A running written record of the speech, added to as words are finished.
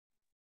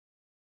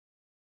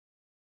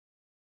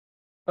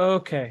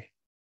Okay,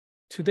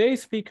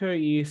 today's speaker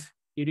is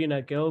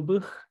Irina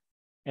Gelbukh,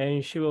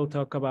 and she will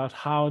talk about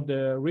how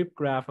the Reeb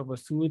graph of a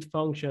smooth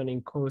function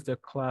encodes the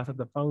class of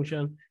the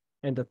function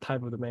and the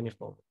type of the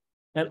manifold.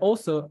 And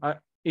also,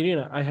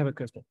 Irina, I have a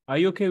question. Are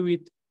you okay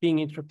with being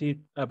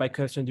interrupted by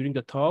question during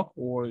the talk,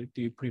 or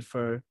do you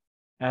prefer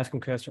asking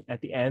question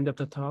at the end of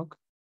the talk?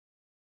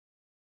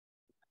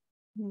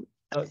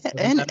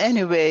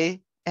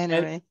 Anyway.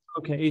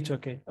 Okay, it's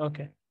okay.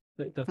 Okay,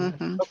 it doesn't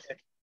matter. Okay,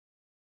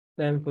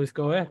 then please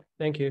go ahead.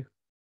 Thank you.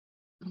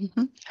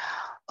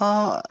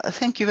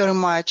 Thank you very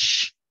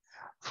much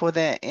for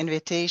the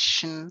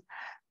invitation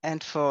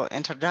and for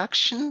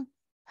introduction.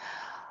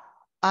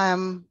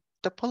 I'm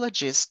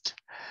topologist,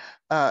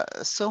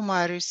 so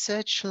my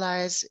research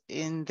lies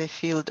in the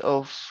field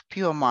of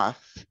pure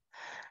math,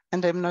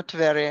 and I'm not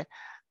very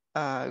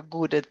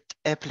good at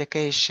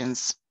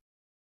applications.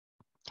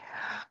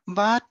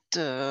 But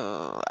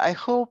I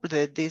hope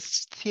that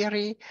this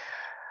theory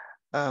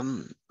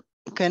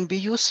can be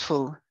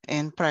useful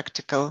in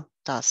practical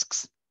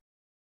tasks.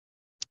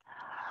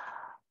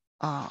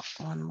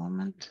 One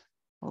moment.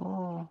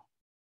 Oh,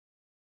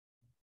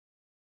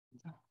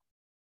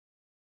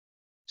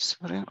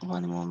 sorry,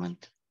 one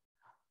moment.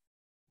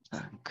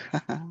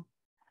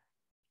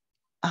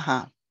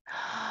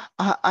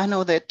 I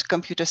know that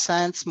computer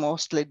science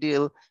mostly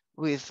deal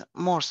with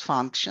Morse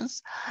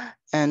functions,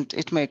 and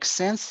it makes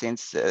sense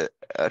since the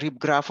Reeb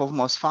graph of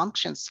Morse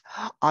functions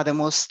are the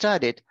most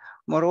studied.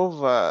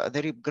 Moreover,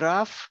 the Reeb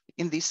graph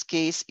in this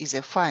case is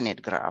a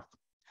finite graph.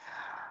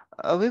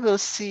 We will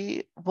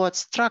see what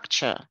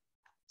structure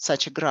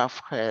such a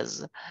graph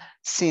has,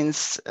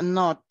 since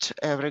not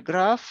every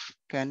graph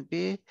can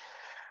be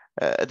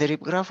the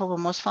Reeb graph of a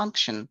Morse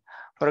function.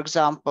 For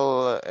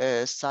example,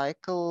 a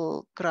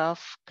cycle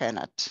graph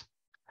cannot.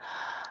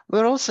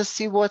 We'll also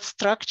see what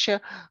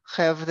structure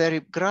have the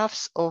Reeb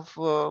graphs of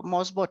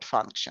Morse-Bott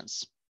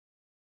functions.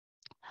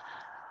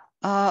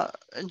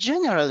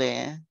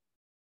 Generally,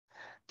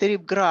 the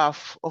Reeb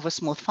graph of a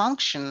smooth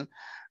function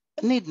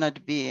need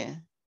not be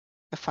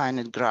a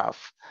finite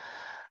graph.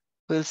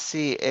 We'll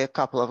see a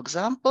couple of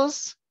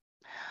examples,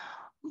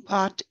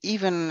 but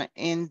even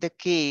in the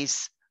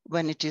case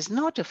when it is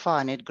not a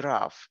finite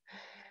graph,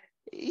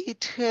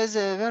 it has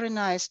a very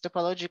nice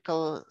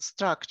topological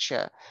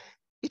structure.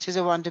 It is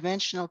a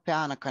one-dimensional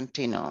piano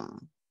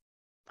continuum.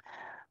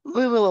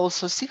 We will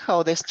also see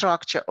how the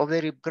structure of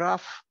the Reeb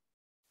graph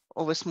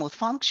of a smooth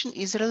function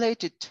is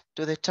related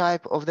to the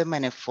type of the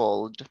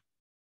manifold.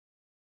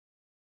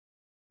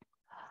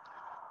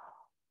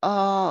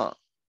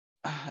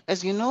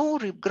 As you know,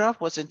 Reeb graph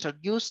was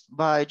introduced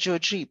by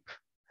George Reeb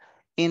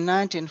in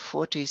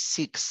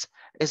 1946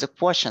 as a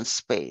quotient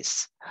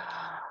space.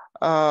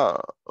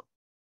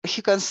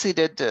 He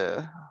considered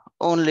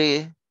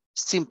only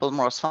simple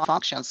Morse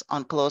functions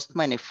on closed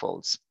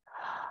manifolds.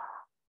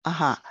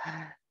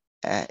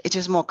 It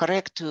is more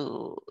correct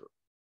to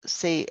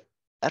say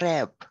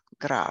Reeb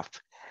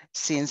graph,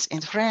 since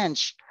in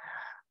French,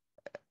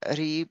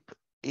 Reeb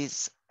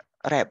is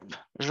Reeb,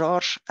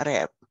 Georges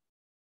Reeb,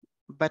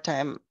 but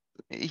I'm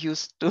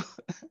used to,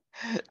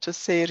 to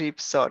say Reeb,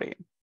 sorry.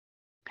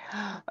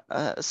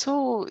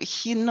 So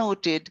he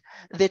noted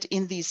that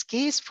in this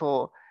case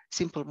for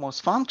simple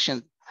Morse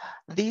function,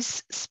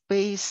 this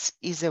space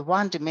is a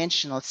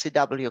one-dimensional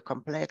CW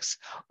complex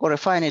or a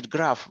finite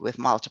graph with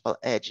multiple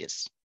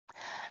edges.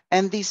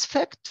 And this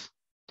fact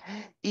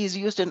is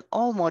used in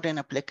all modern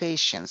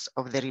applications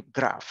of the Reeb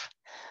graph.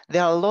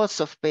 There are lots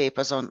of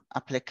papers on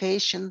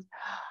application,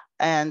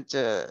 and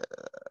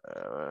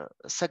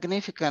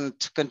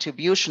significant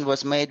contribution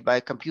was made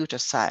by computer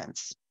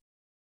science.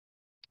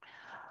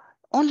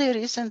 Only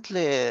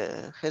recently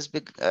has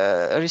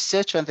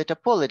research on the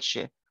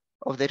topology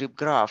of the Reeb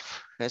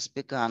graph has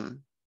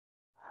begun.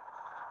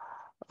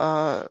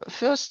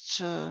 First,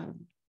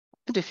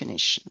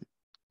 definition.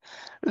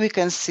 We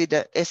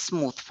consider a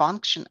smooth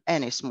function,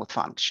 any smooth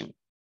function,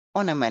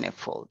 on a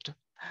manifold.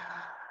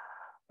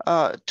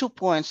 2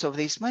 points of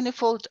this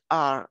manifold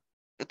are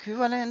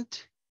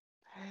equivalent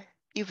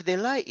if they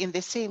lie in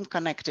the same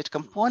connected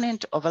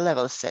component of a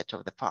level set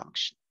of the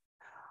function.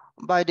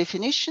 By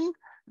definition,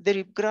 the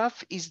Reeb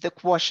graph is the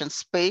quotient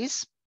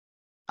space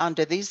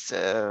under this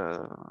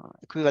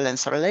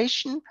equivalence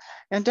relation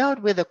endowed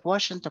with a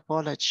quotient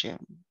topology.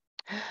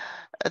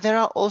 There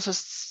are also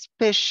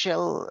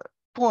special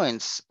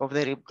points of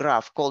the Reeb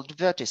graph called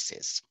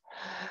vertices.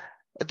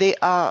 They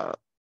are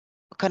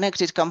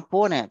connected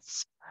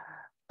components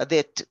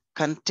that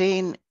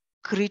contain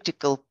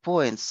critical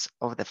points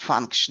of the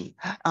function,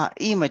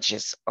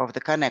 images of the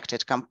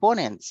connected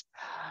components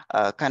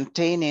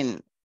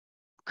containing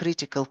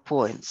critical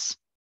points.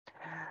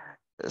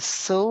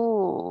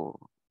 So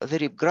the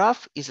Reeb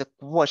graph is a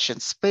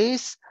quotient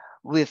space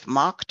with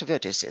marked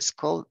vertices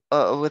called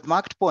with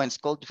marked points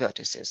called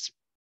vertices.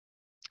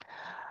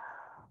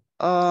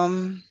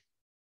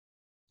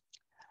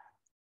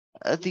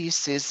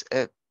 This is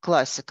a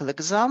classical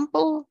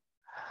example,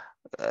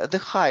 the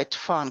height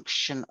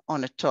function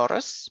on a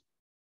torus,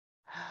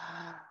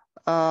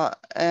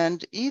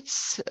 and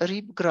its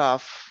Reeb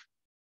graph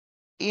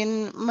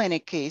in many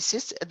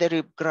cases, the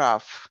Reeb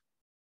graph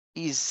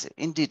is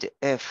indeed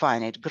a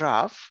finite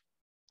graph.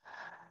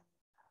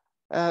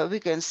 We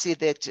can see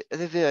that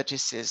the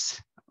vertices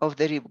of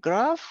the Reeb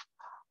graph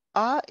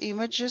are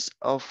images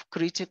of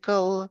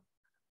critical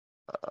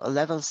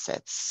level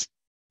sets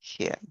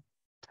here.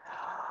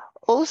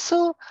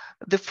 Also,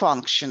 the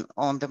function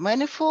on the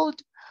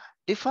manifold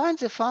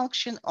defines a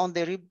function on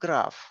the Reeb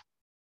graph,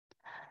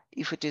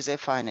 if it is a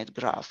finite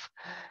graph.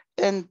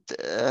 And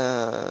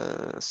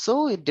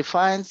so it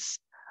defines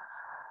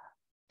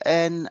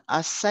an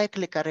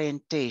acyclic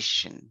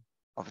orientation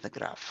of the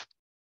graph.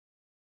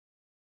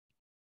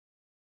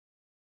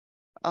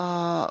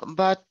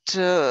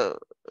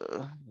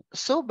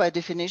 So by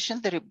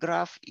definition, the Reeb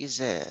graph is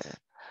a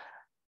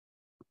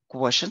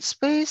quotient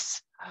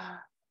space,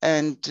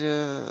 and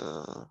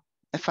a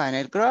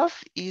finite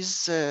graph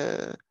is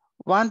a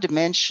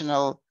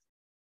one-dimensional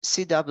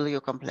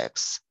CW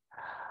complex.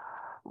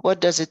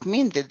 What does it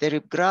mean that the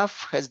Reeb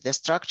graph has the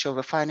structure of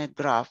a finite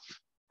graph?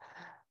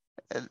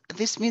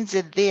 This means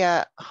that they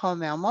are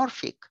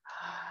homeomorphic,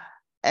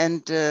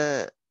 and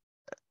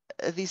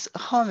this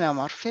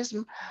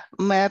homeomorphism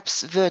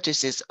maps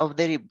vertices of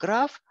the Reeb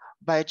graph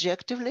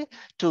bijectively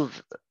to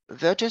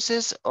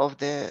vertices of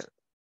the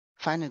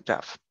finite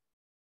graph.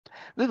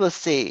 We will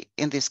say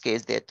in this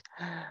case that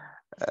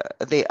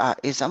they are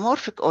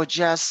isomorphic, or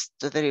just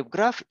the Reeb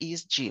graph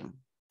is G.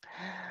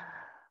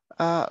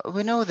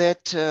 We know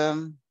that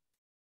the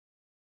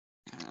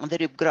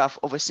Reeb graph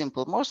of a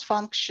simple Morse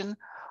function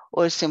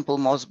or a simple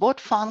Morse-Bott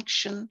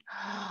function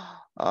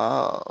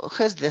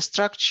have the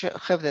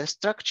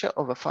structure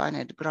of a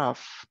finite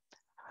graph.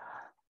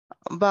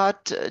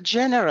 But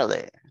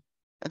generally,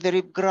 the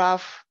Reeb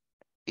graph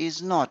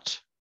is not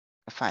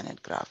a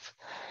finite graph.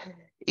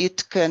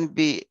 It can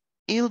be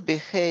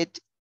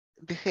ill-behaved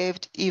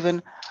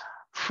even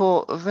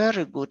for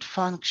very good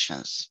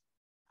functions.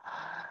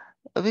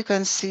 We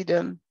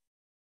consider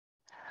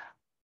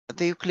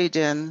the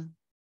Euclidean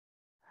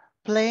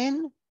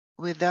plane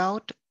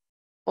without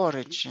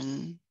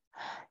origin.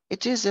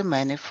 It is a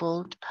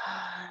manifold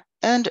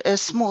and a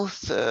smooth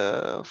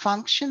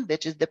function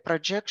that is the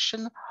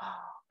projection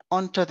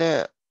onto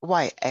the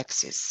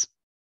y-axis.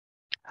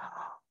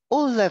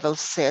 All level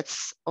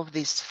sets of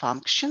this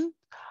function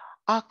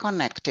are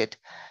connected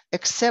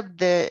except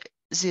the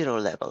zero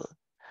level.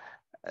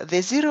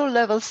 The zero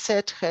level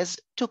set has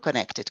two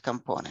connected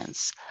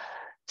components.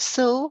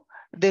 So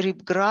the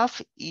Reeb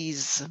graph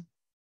is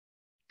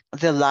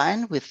the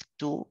line with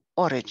two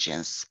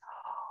origins,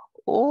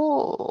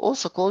 or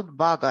also called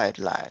bar-guide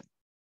line.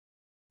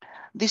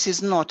 This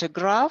is not a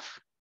graph.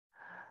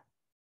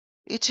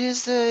 It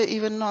is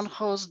even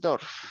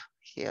non-Hausdorff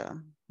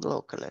here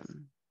locally.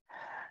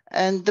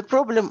 And the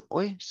problem,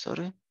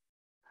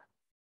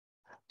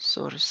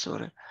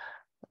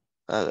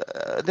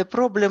 the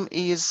problem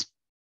is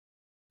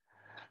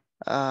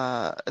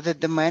that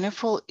the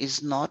manifold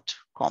is not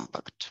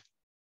compact.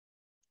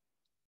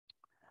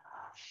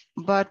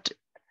 But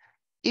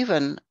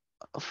even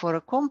for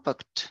a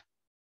compact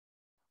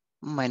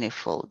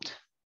manifold,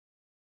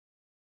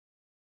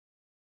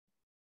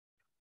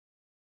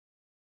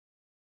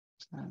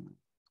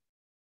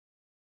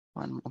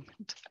 one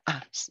moment.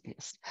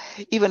 Yes.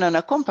 Even on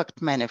a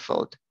compact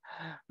manifold,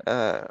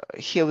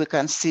 here we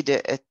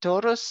consider a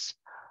torus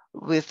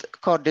with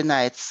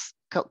coordinates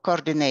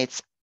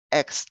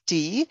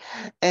xt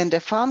and a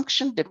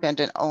function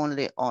dependent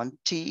only on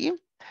t.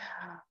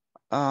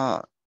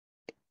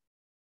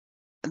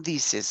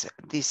 This is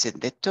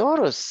the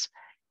torus.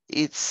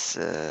 Its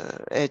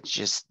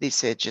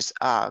these edges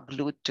are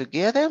glued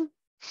together,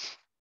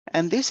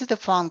 and this is the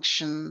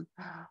function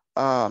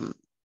on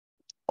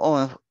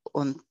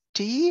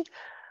t.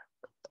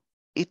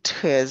 It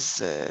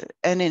has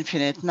an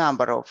infinite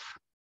number of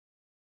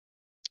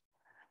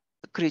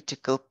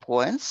critical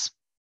points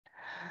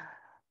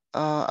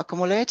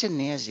accumulating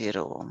near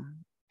zero.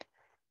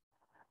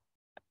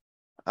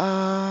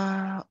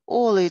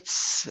 All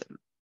its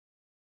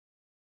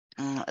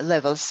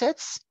level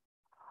sets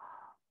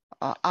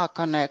are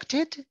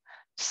connected,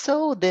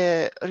 so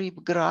the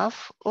Reeb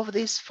graph of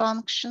this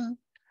function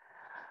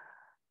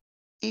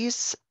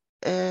is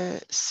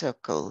a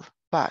circle,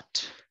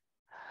 but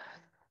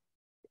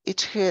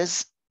it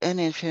has an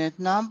infinite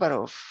number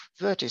of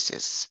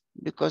vertices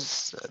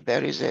because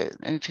there is an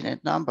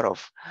infinite number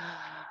of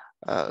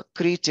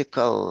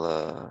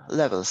critical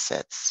level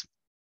sets.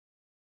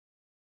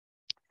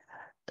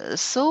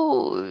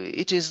 So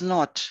it is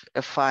not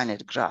a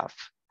finite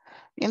graph.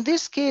 In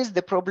this case,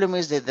 the problem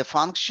is that the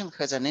function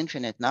has an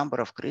infinite number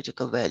of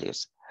critical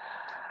values.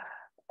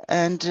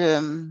 And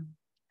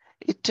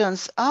it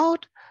turns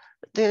out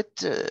that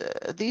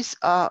these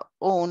are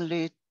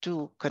only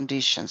two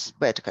conditions,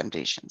 bad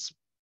conditions.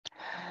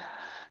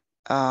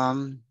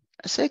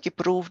 Seki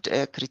proved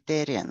a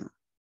criterion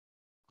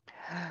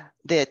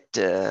that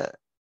the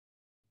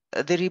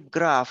Reeb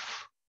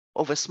graph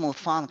of a smooth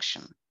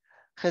function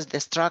has the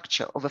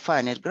structure of a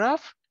finite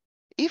graph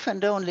if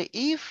and only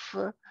if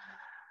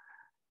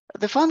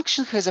the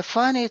function has a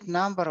finite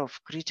number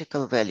of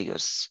critical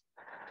values.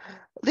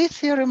 This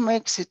theorem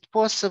makes it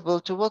possible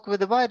to work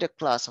with a wider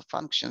class of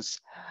functions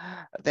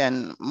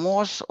than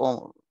Morse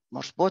or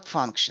Morse-Bott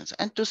functions,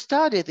 and to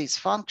study these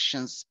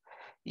functions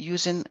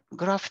using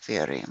graph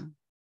theory.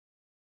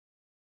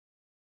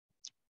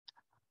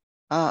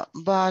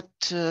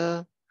 But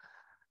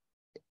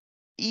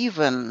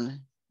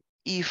even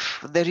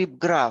if the Reeb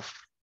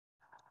graph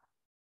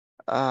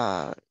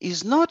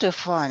is not a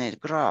finite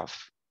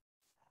graph,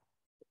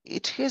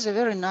 it has a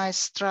very nice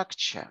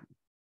structure.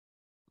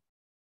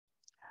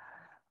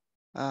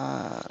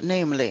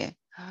 Namely,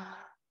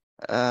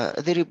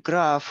 the Reeb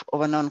graph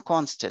of a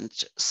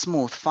non-constant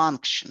smooth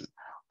function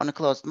on a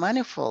closed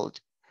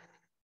manifold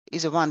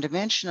is a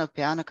one-dimensional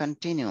piano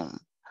continuum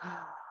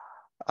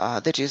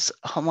that is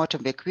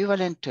homotopy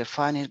equivalent to a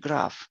finite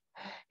graph.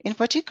 In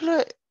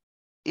particular,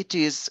 it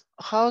is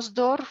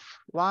Hausdorff,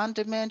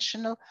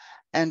 one-dimensional,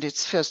 and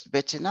its first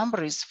Betti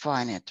number is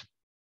finite.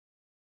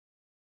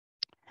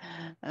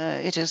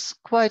 It is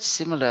quite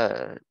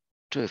similar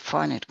to a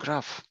finite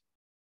graph.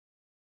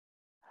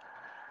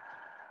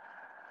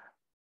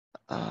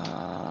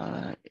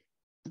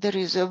 There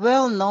is a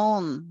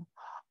well-known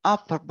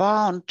upper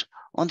bound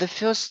on the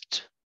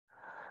first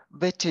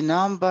Betti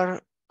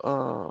number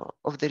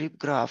of the Reeb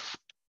graph.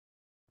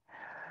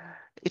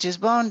 It is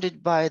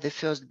bounded by the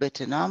first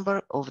Betti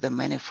number of the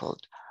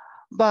manifold,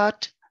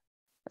 but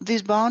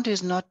this bound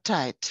is not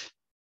tight.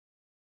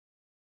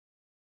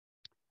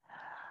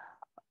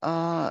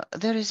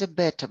 There is a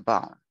beta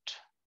bound.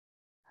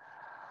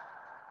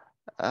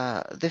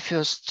 The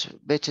first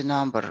Betti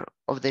number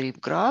of the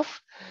Reeb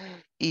graph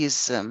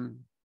is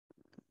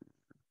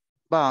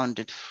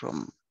bounded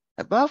from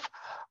above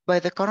by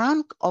the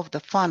crank of the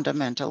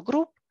fundamental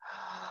group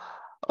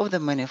of the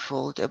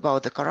manifold.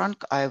 About the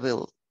crank, I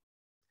will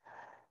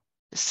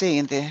say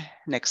in the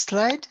next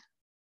slide.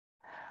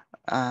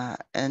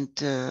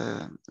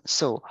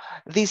 So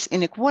this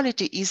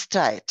inequality is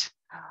tight.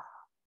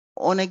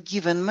 On a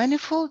given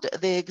manifold,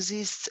 there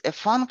exists a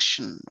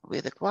function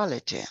with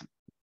equality.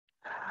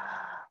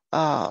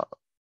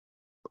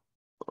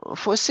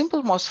 For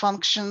simple Morse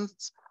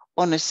functions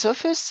on a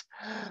surface,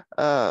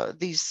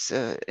 this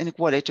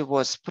inequality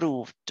was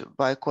proved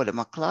by Colin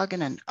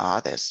McLaughlin and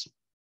others.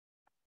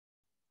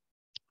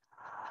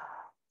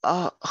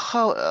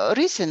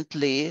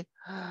 Recently,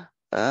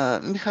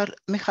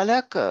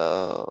 Michalak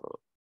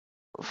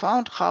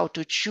found how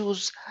to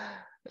choose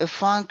a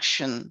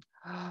function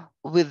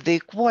with the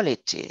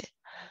equality.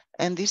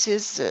 And this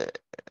is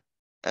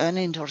an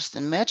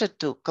interesting method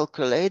to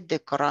calculate the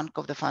crank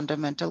of the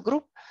fundamental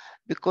group,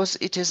 because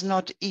it is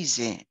not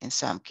easy in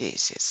some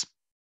cases.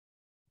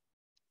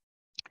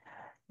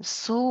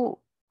 So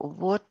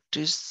what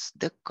is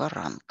the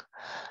crank?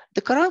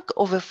 The crank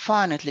of a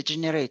finitely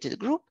generated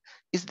group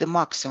is the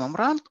maximum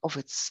rank of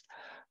its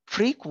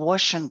free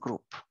quotient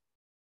group.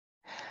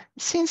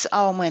 Since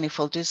our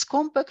manifold is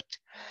compact,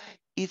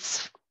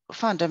 its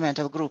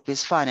fundamental group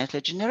is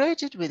finitely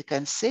generated, we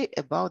can say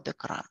about the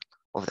crank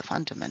of the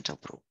fundamental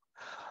group.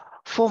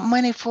 For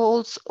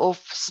manifolds of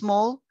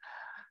small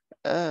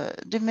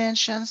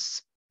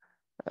dimensions,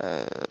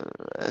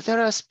 there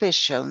are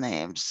special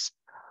names.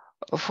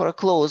 For a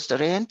closed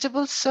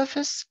orientable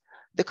surface,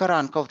 the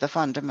crank of the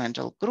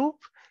fundamental group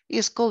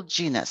is called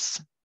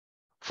genus.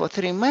 For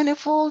three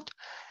manifold,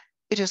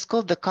 it is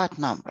called the cut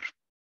number.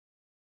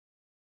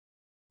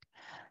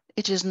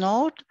 It is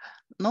known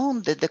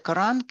that the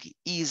crank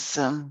is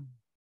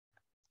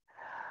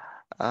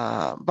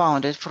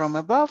bounded from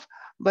above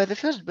by the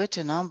first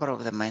Betti number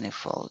of the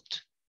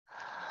manifold.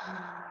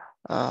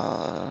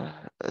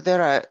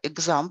 There are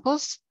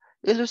examples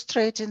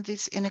illustrating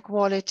this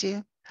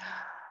inequality.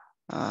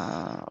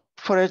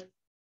 For an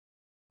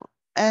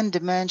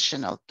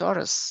n-dimensional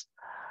torus,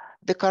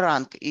 the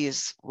crank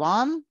is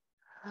 1,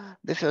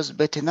 the first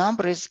Betti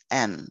number is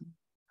n.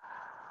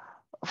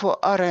 For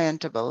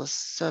orientable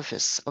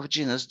surface of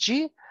genus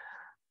G,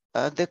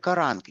 the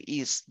crank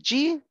is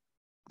G,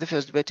 the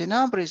first Betti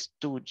number is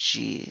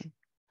 2G.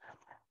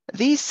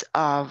 These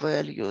are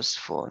values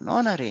for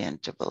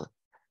non-orientable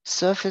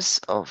surface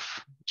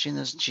of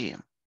genus G.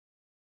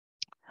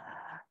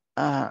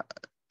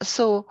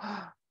 So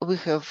we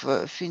have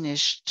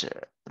finished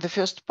the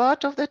first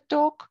part of the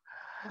talk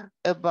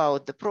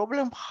about the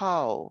problem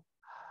how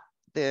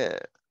the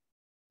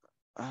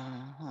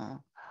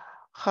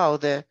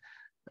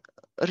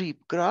Reeb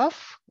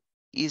graph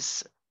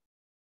is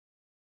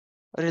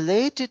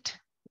related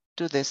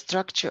to the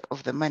structure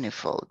of the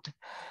manifold.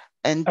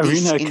 And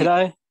Irina,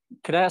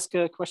 could I ask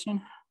a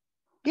question?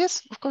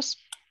 Yes, of course.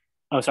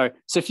 Oh, sorry.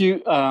 So if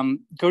you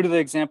go to the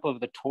example of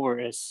the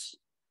torus,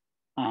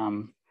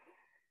 on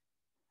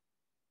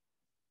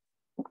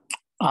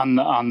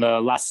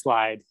the last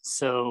slide.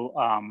 So,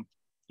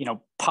 you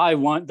know,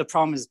 pi1, the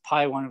problem is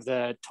pi1 of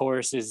the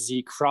torus is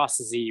z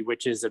cross z,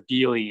 which is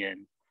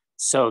abelian.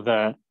 So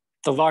the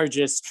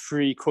largest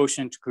free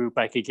quotient group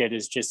I could get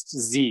is just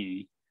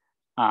z,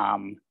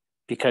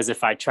 because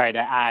if I try to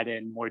add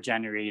in more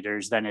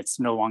generators, then it's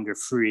no longer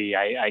free.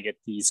 I get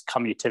these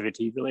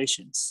commutativity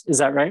relations. Is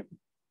that right?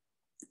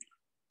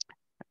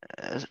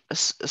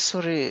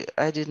 Sorry,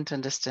 I didn't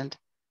understand.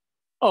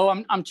 Oh,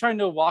 I'm trying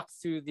to walk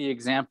through the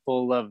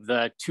example of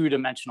the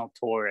two-dimensional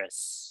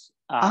torus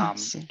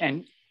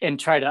and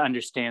try to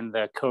understand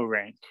the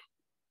corank.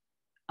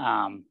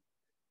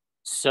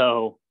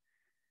 So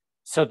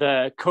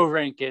the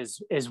corank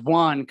is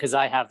 1 because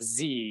I have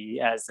Z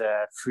as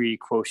a free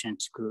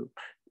quotient group.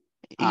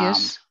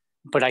 Yes.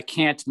 But I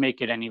can't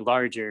make it any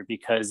larger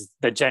because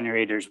the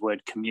generators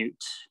would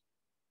commute.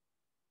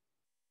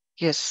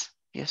 Yes,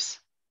 yes.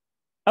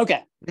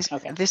 Okay. This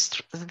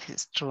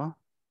is true.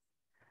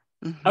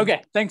 Mm-hmm.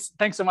 Okay, thanks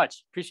so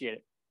much. Appreciate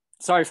it.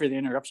 Sorry for the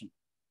interruption.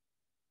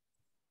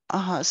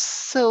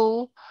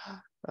 So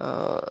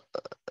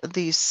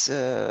this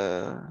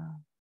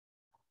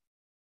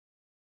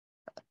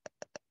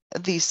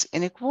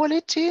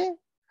inequality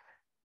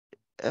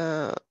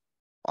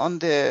on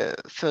the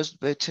first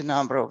bit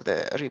number of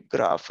the Reeb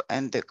graph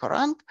and the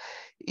corank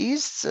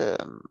is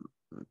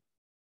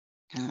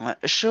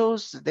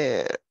shows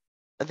their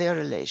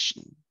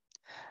relation,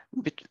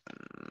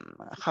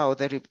 how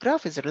the Reeb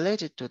graph is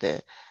related to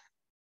the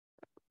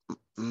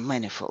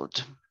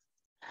manifold.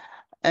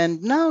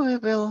 And now we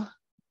will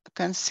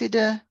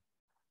consider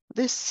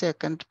this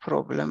second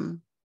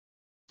problem,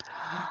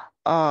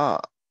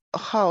 how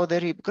the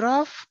Reeb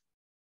graph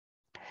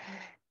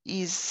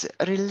is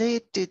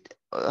related,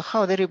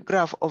 how the Reeb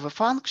graph of a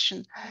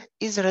function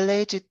is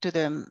related to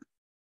the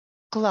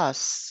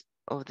class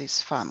of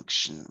this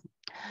function.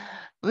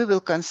 We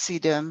will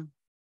consider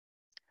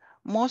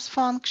Morse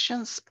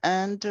functions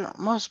and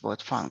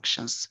Morse-Bott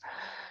functions.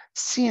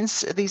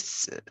 Since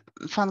these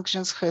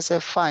functions has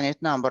a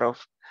finite number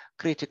of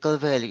critical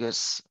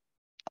values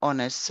on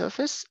a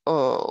surface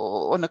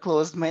or on a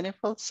closed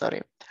manifold,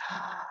 sorry,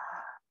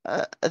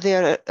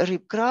 their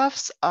Reeb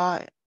graphs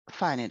are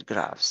finite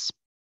graphs.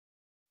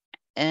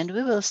 And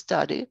we will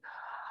study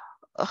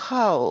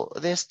how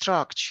the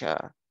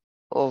structure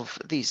of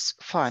this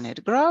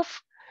finite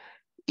graph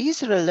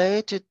is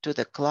related to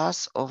the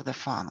class of the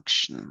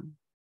function.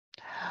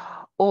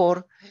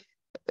 Or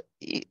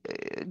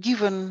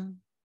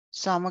given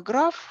some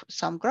graph,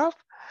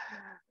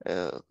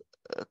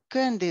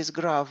 can this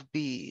graph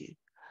be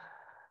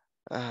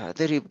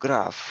the Reeb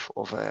graph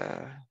of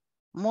a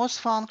Morse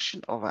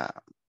function, of a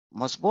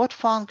Morse-Bott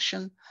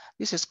function?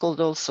 This is called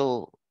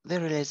also the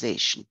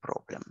realization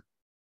problem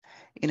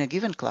in a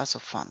given class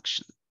of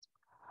function.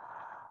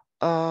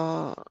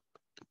 To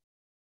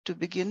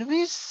begin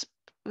with,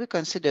 we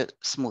consider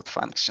smooth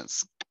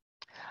functions.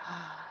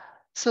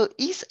 So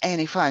is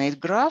any finite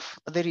graph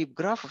the Reeb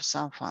graph of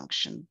some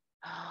function?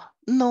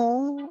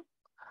 No.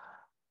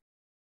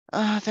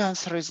 The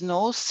answer is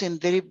no, since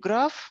the Reeb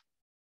graph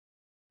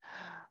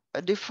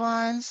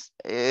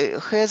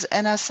has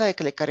an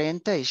acyclic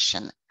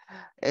orientation,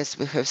 as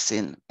we have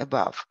seen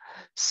above.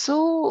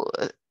 So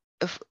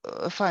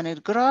a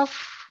finite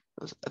graph,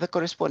 the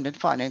corresponding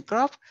finite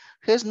graph,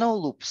 has no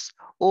loops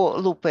or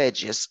loop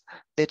edges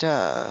that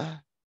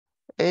are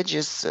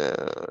edges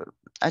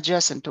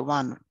adjacent to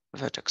one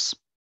vertex.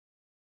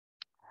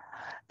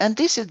 And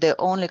this is the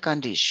only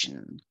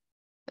condition.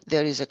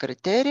 There is a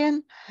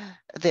criterion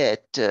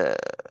that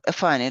a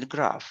finite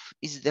graph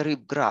is the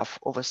Reeb graph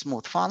of a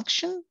smooth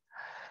function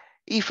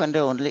if and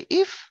only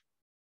if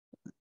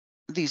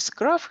this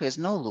graph has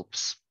no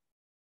loops.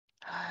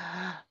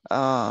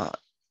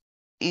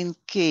 In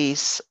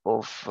case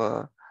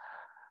of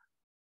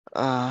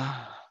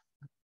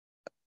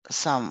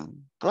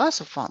some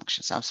class of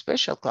functions, some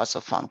special class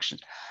of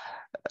functions,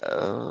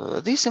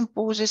 this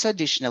imposes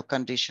additional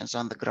conditions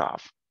on the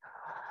graph.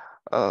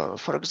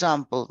 For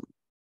example,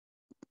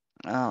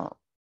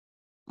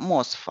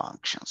 Morse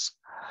functions.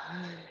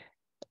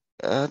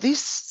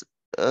 It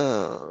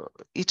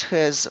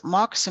has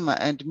maxima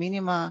and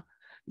minima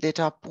that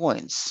are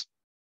points.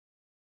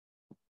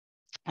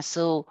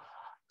 So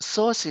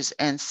sources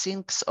and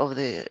sinks of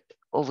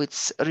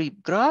its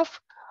Reeb graph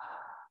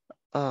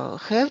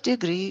have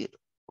degree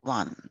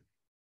 1.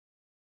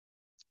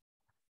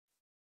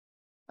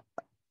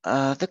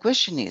 The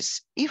question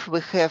is, if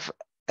we have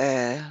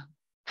a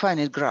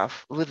finite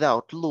graph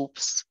without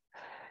loops,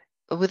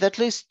 with at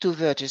least 2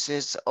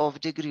 vertices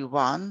of degree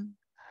 1,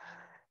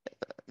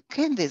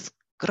 can this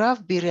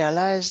graph be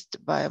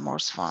realized by a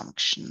Morse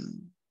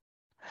function?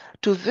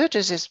 2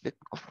 vertices,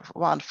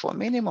 1 for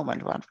minimum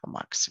and 1 for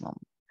maximum.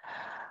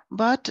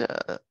 But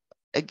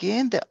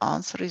again, the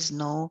answer is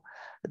no.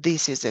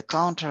 This is a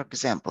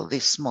counterexample.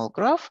 This small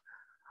graph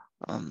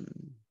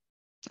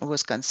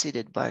was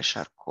considered by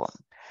Charcot.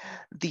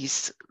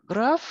 This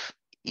graph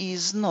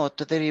is not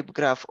the Reeb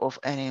graph of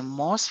any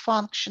Morse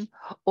function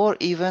or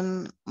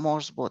even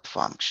Morse-Bott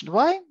function.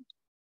 Why?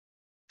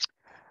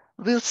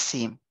 We'll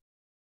see.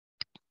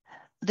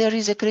 There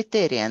is a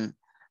criterion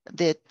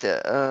that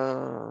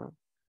a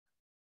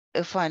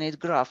finite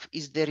graph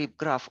is the Reeb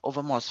graph of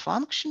a Morse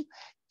function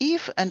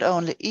if and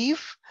only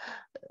if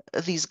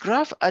this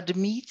graph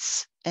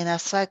admits an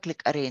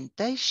acyclic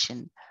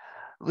orientation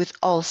with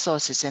all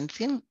sources and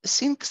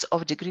sinks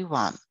of degree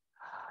 1.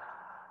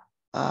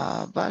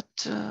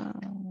 But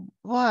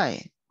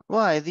why?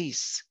 Why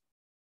this?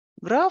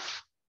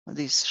 graph,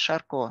 this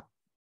Charcot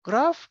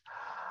graph,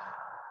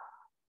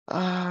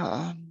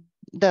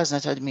 does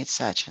not admit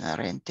such an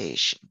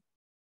orientation.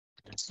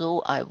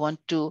 So I want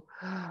to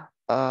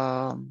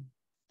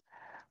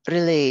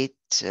relate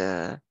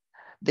the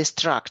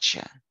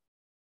structure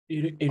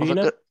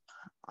Irina, of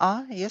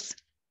a yes.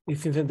 it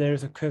seems that there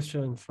is a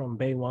question from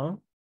Bei Wang.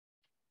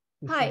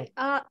 Hi,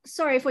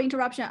 sorry for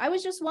interruption. I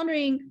was just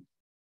wondering,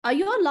 are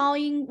you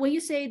allowing, when you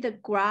say the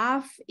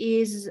graph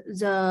is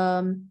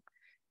the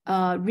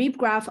Reeb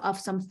graph of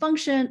some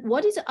function,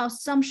 what is the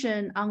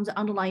assumption on the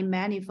underlying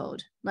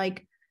manifold?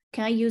 Like,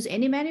 can I use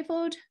any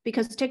manifold?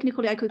 Because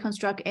technically I could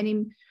construct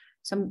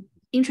some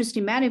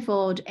interesting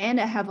manifold and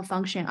I have a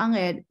function on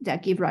it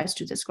that give rise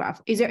to this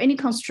graph. Is there any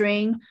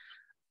constraint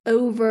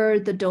over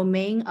the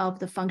domain of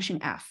the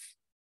function f?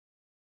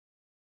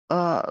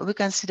 We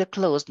consider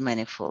closed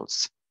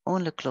manifolds,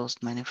 only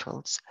closed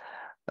manifolds.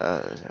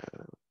 And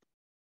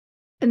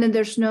then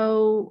there's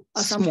no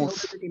assumption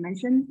over the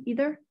dimension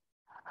either?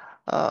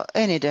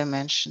 Any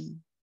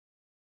dimension.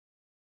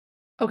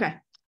 Okay.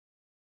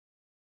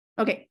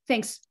 Okay,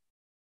 thanks.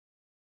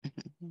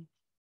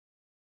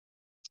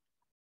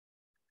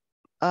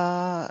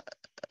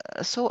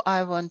 So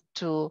I want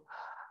to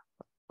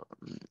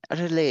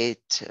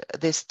relate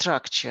the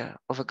structure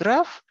of a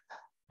graph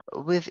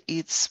with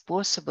its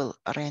possible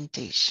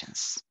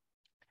orientations.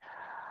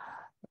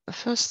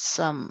 First,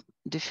 some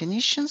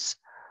definitions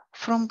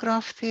from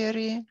graph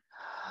theory.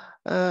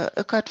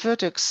 A cut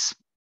vertex,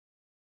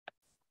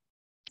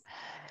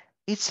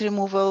 its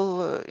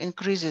removal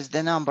increases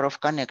the number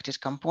of connected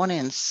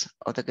components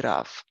of the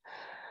graph.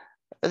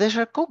 The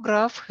Charcot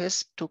graph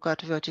has two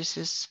cut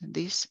vertices,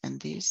 this and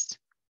this.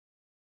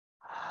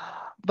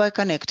 By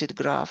connected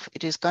graph,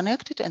 it is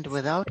connected and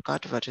without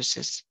cut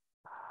vertices.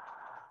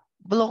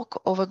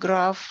 Block of a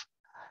graph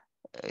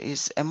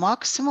is a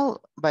maximal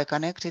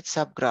biconnected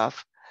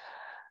subgraph.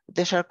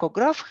 The Charcot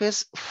graph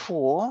has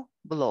 4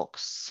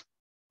 blocks.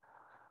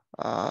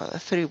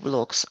 3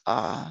 blocks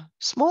are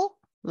small,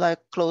 like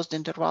closed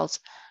intervals,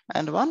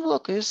 and 1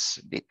 block is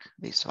big,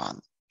 this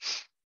one.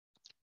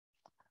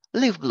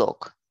 Leaf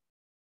block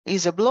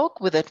is a block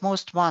with at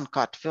most 1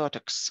 cut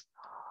vertex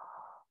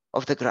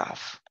of the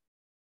graph.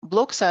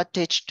 Blocks are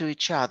attached to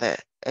each other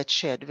at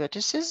shared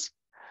vertices.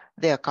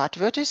 They are cut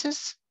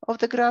vertices of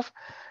the graph.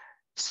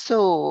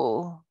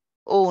 So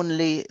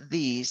only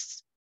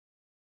this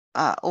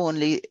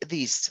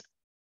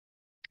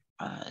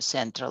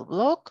central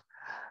block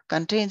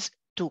contains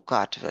 2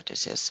 cut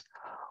vertices.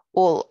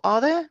 All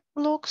other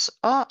blocks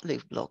are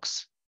leaf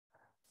blocks.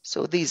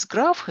 So this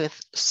graph has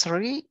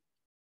 3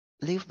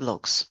 leaf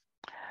blocks.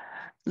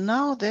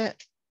 Now the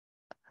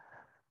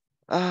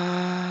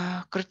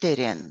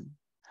criterion.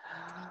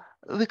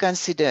 We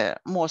consider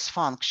Morse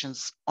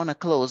functions on a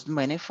closed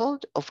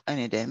manifold of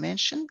any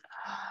dimension,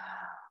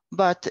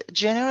 but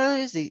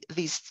generally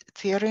this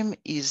theorem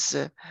is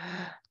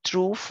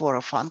true for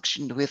a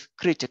function with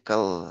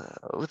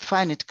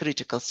finite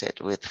critical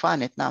set, with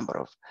finite number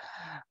of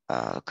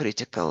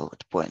critical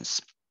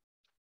points.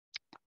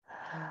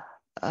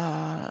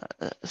 A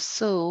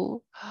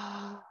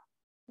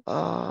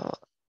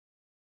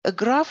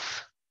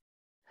graph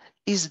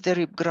is the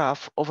Reeb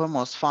graph of a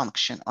Morse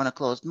function on a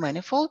closed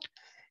manifold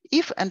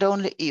if and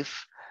only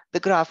if the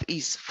graph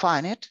is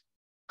finite,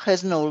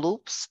 has no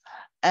loops,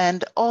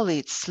 and all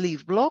its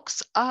leaf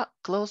blocks are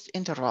closed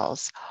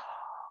intervals,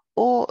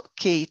 or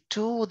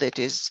K2, that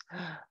is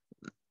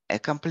a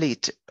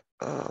complete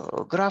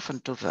graph on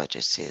 2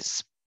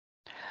 vertices.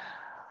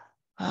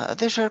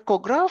 The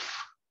Charcot graph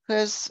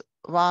has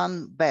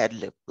 1 bad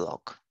leaf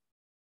block,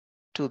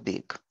 too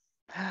big.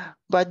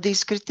 But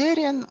this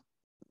criterion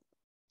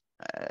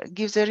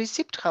gives a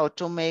recipe how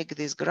to make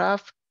this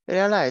graph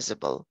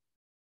realizable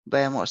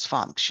by a Morse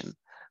function.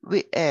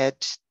 We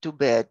add to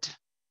bad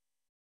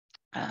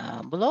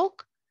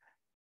block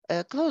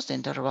a closed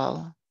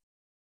interval,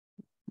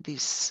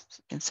 this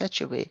in such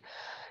a way.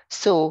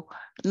 So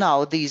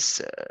now this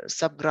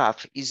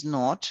subgraph is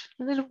not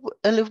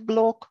a leaf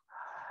block,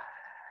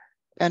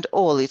 and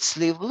all its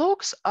leaf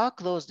blocks are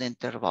closed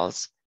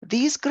intervals.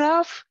 This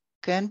graph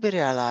can be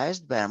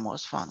realized by a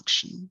Morse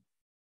function.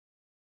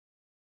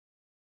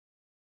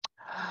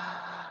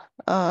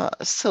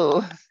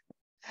 So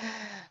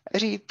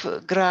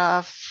Reeb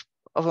graph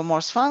of a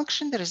Morse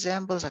function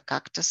resembles a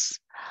cactus.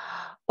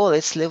 All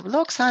its leaf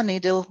blocks are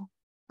needles,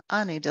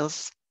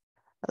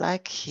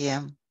 like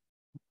here.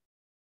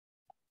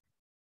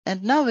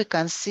 And now we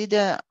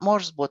consider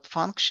Morse-Bott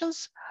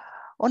functions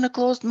on a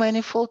closed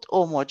manifold,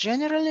 or more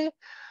generally,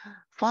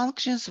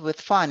 functions with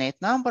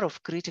finite number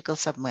of critical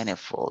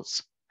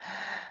submanifolds.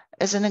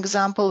 As an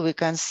example, we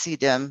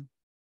consider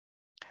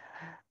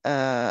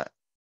a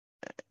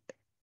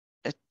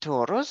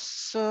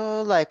torus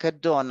like a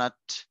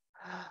donut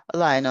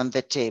line on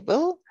the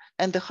table,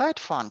 and the height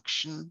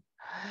function.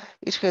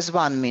 It has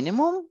 1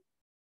 minimum,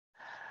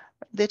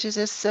 that is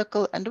a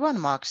circle, and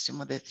 1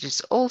 maximum, that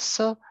is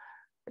also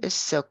a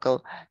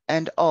circle,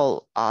 and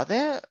all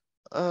other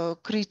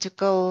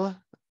critical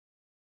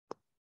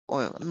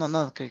or no,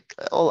 not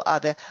all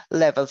other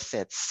level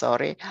sets,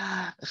 sorry,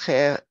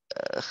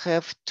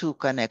 have two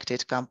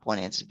connected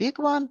components, big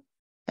one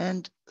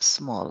and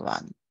small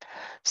one.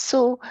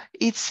 So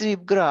its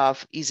Reeb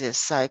graph is a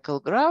cycle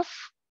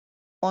graph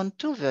on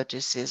two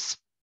vertices.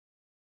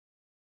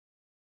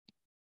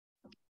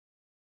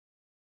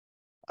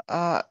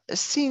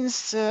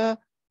 Since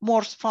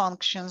Morse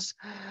functions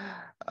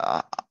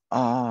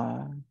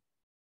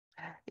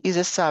is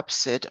a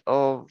subset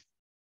of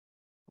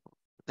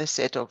the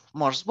set of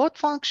Morse-Bott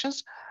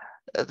functions,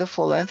 the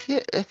following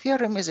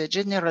theorem is a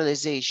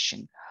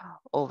generalization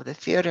of the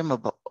theorem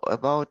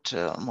about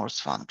Morse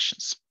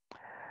functions.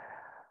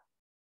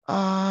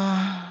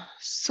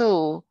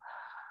 So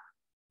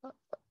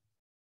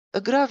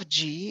a graph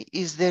G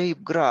is the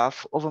Reeb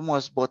graph of a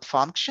Morse-Bott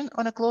function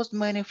on a closed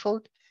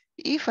manifold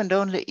if and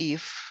only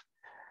if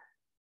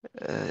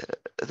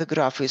the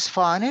graph is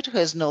finite,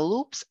 has no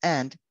loops,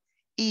 and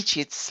each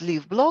its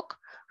leaf block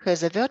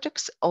has a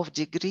vertex of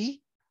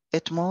degree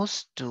at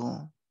most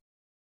 2,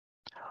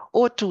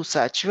 or two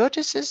such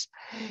vertices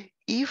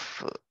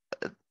if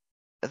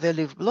the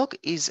leaf block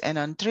is a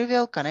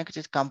non-trivial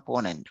connected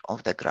component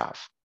of the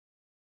graph.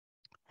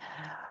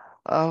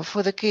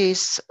 For the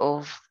case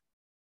of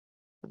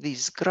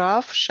this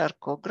graph,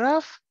 Charcot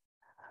graph,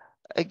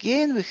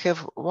 again, we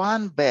have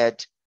one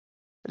bad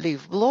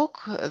leaf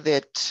block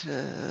that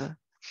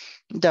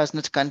does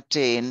not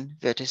contain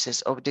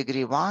vertices of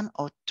degree 1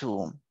 or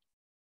 2.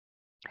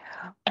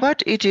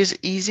 But it is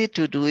easy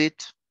to do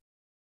it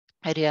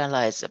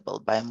realizable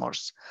by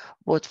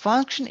Morse-Bott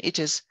function. It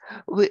is,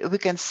 we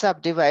can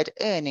subdivide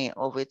any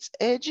of its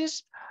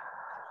edges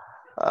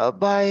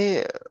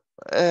by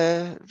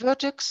a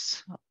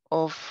vertex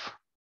of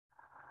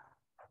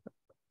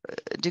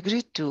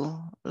degree 2,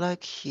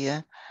 like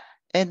here.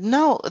 And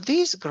now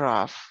this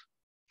graph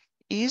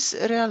is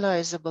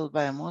realizable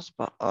by a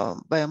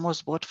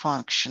Morse-Bott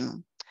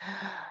function.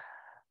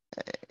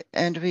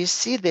 And we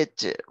see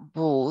that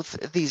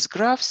both these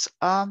graphs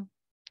are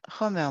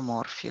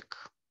homeomorphic.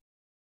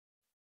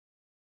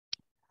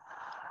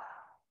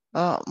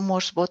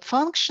 Morse-Bott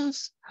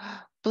functions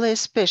play a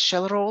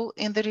special role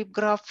in the Reeb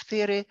graph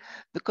theory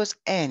because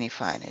any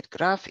finite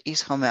graph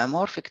is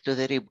homeomorphic to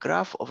the Reeb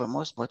graph of a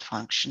Morse-Bott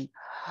function.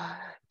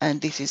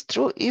 And this is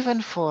true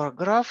even for a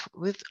graph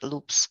with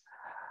loops.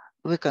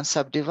 We can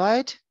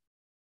subdivide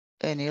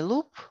any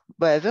loop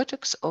by a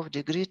vertex of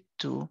degree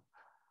 2.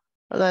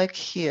 Like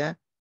here,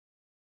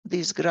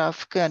 this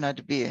graph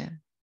cannot be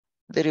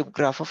the Reeb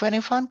graph of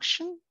any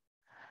function.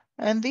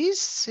 And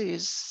this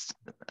is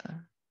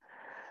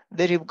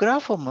the Reeb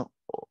graph of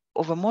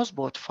a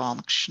Morse-Bott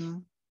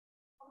function.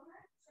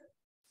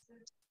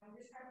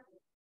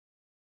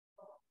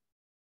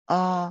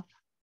 For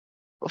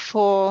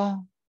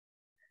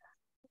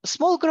a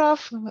small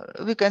graph,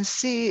 we can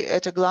see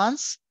at a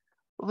glance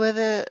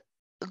whether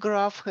the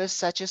graph has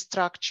such a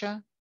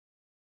structure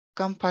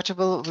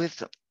compatible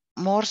with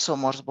Morse or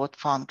Morse-Bott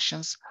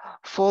functions.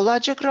 For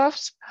larger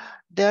graphs,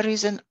 there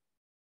is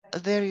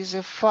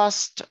a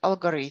fast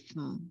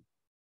algorithm.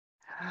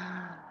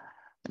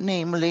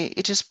 Namely,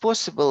 it is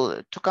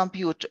possible to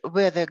compute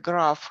whether a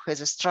graph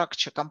has a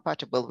structure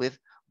compatible with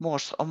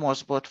Morse or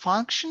Morse-Bott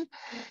function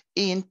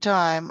in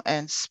time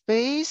and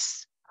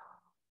space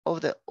of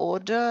the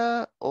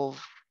order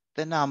of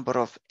the number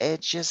of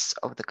edges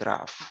of the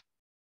graph.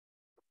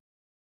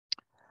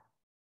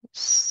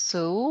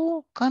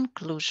 So,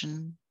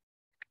 conclusion.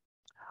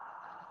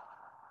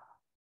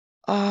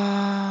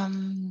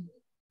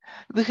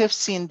 We have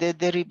seen that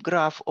the Reeb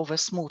graph of a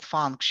smooth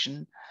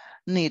function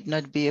need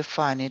not be a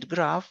finite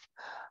graph,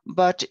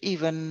 but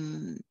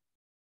even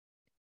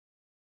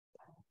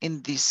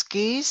in this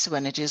case,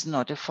 when it is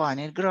not a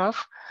finite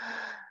graph,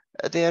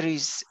 there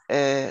is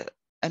an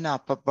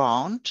upper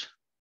bound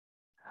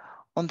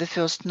on the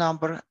first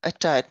number, a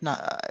tight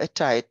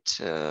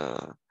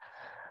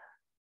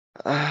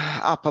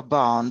upper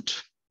bound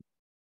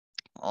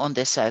on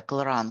the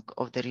cycle rank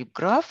of the Reeb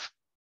graph.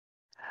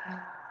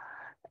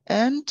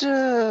 And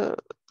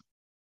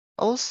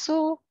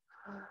also,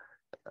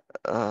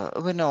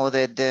 we know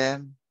that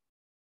the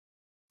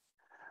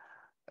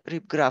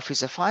Reeb graph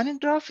is a finite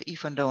graph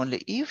if and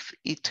only if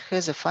it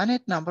has a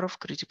finite number of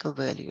critical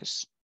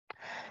values.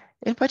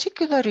 In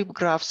particular, Reeb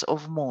graphs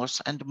of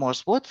Morse and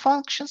Morse-Bott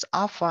functions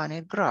are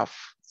finite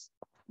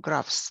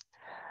graphs.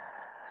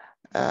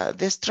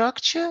 The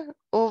structure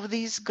of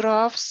these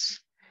graphs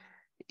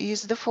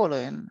is the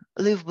following.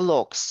 Leaf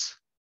blocks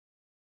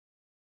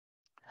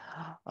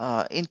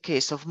in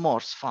case of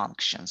Morse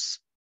functions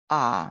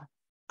are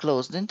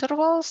closed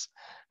intervals,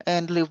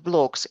 and leaf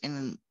blocks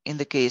in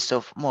the case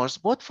of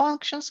Morse-Bott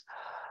functions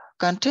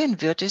contain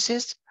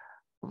vertices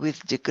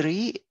with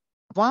degree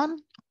 1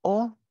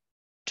 or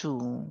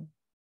 2.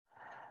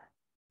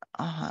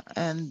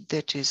 And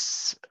that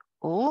is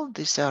all.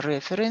 These are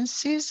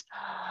references.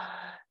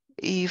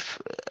 If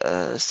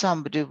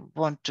somebody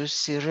wants to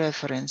see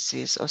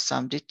references or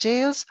some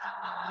details,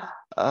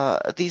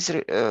 this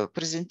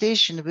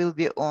presentation will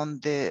be on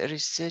the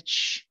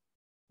research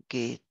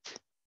gate.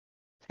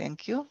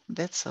 Thank you.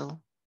 That's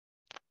all.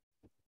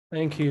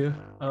 Thank you.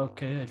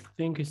 Okay, I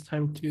think it's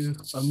time to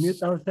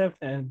unmute ourselves,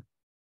 and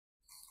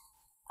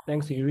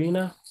thanks,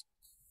 Irina.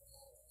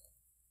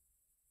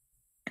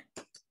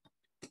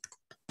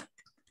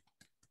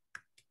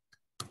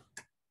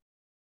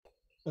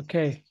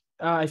 Okay,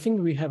 I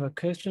think we have a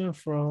question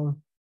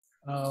from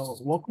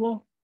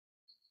Woklo.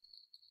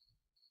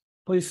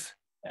 Please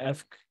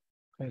ask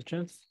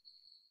questions.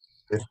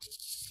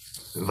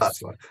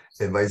 That's one.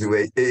 By the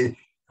way,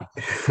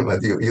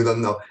 but you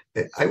don't know.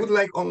 I would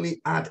like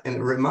only add a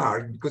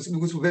remark, because it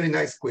was a very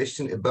nice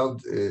question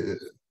about the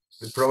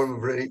problem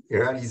of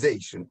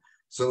realization.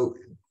 So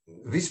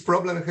this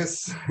problem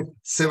has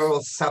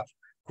several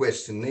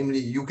sub-questions. Namely,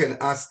 you can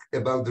ask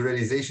about the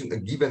realization a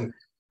given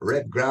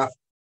Reeb graph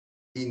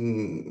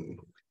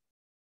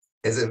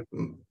as a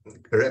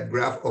Reeb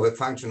graph of a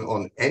function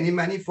on any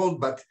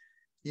manifold, but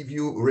if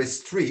you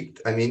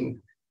restrict, I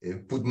mean,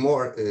 put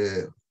more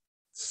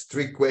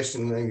strict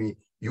question, maybe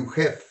you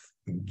have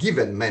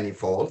given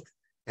manifold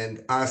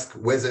and ask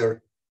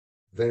whether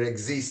there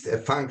exists a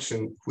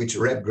function which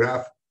Reeb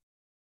graph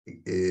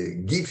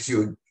gives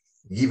you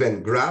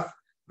given graph,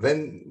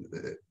 then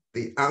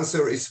the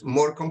answer is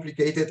more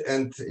complicated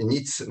and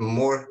needs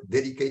more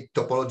dedicated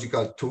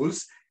topological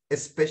tools,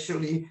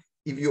 especially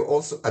if you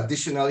also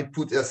additionally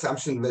put the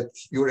assumption that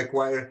you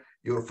require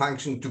your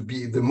function to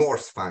be the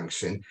Morse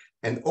function.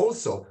 And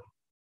also,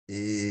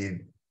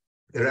 the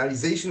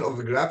realization of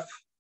the graph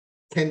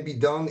can be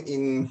done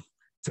in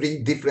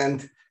 3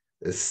 different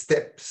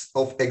steps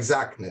of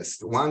exactness.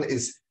 One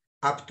is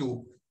up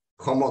to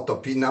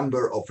homotopy,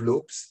 number of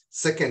loops.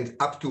 Second,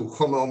 up to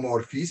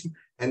homomorphism.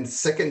 And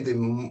second, the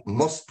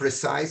most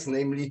precise,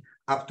 namely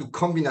up to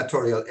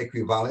combinatorial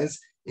equivalence,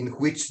 in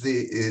which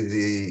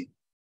the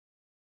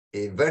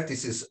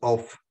vertices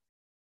of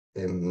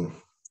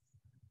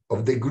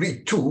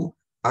degree 2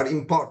 are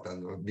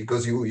important,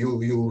 because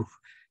you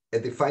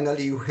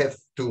finally you have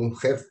to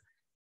have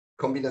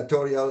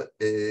combinatorial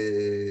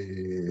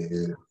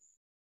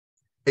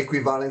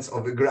equivalence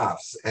of the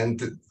graphs.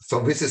 And so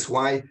this is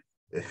why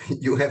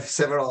you have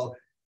several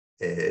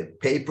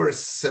papers,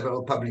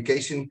 several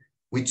publications,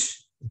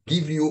 which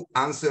give you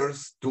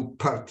answers to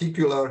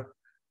particular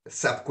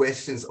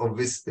sub-questions of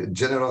this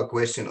general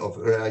question of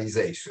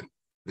realization.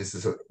 This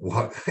is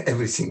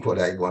everything what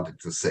I wanted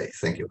to say.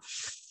 Thank you.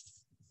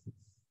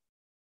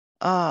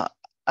 I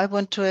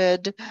want to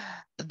add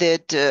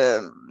that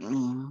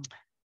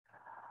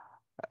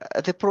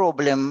the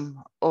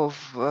problem of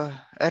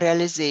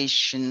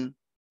realization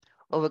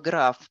of a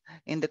graph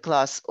in the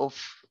class of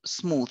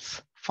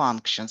smooth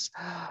functions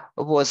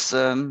was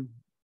on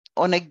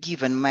a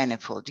given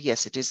manifold.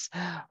 Yes, it is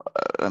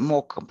a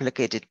more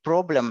complicated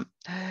problem.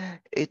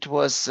 It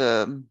was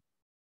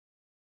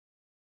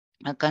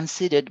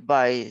considered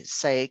by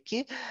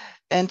Saeki,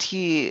 and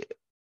he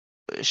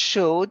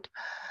showed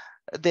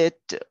that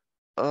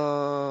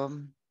a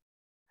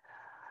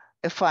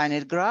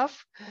finite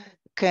graph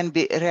can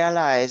be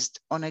realized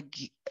on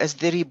as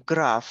the Reeb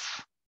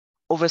graph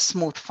of a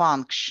smooth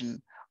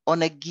function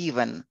on a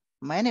given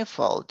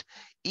manifold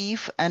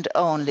if and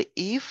only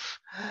if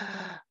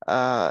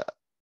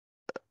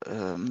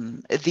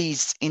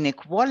this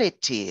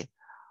inequality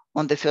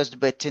on the first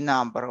Betti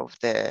number of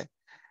the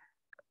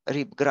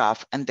Reeb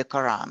graph and the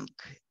Corank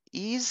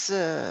is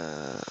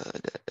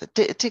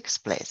takes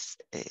place.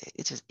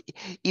 It is,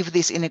 if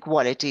this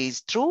inequality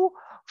is true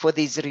for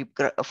this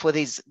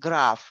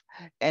graph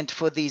and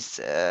for this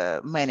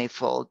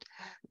manifold,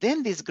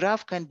 then this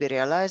graph can be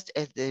realized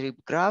as the Reeb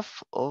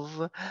graph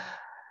of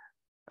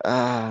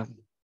a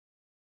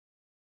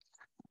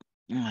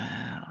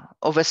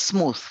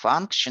smooth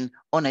function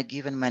on a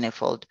given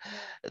manifold.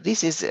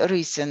 This is a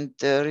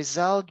recent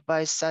result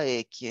by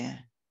Saeki.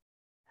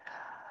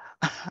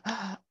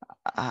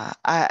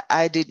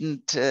 I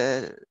didn't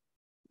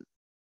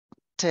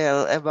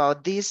tell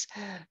about this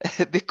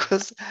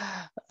because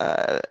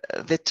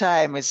the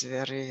time is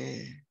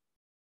very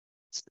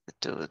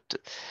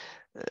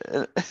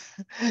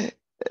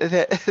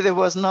there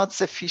was not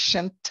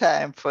sufficient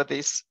time for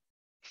this.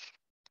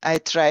 I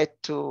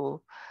tried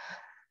to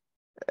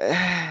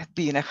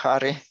be in a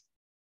hurry.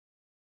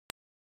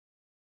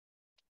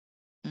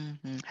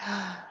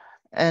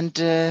 And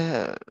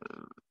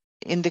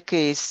in the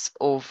case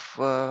of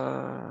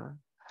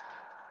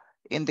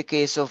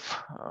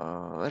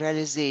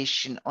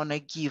realization on a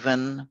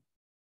given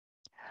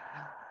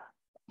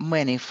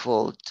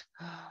manifold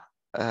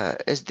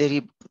as the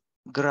Reeb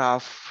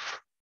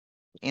graph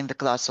in the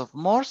class of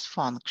Morse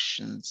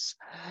functions,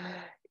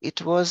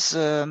 it was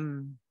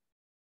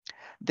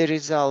the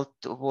result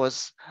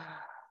was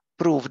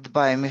proved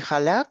by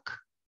Michalak,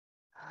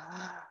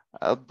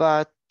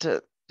 but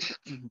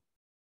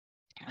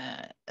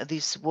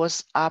this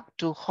was up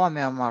to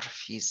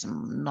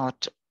homeomorphism,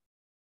 not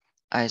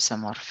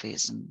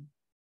isomorphism.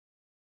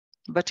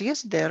 But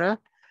yes, there are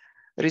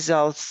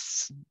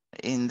results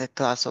in the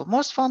class of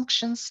Morse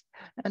functions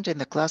and in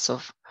the class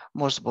of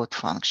Morse-Bott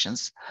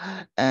functions.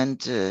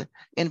 And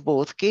in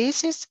both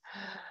cases,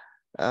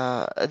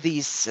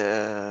 this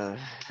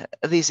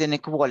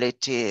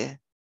inequality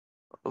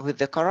with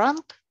the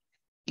Corank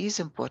is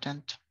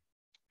important.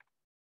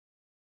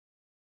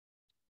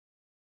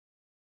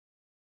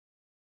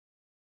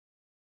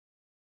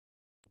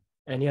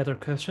 Any other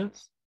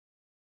questions?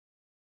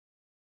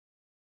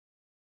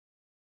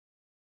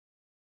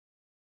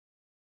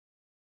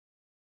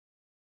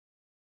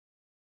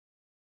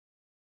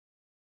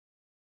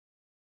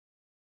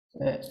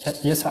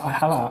 Yes, I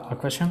have a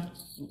question,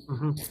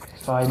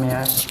 if I may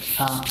ask.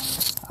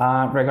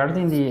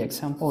 Regarding the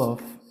example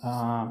of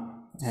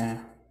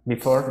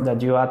before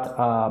that you add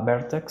a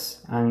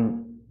vertex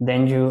and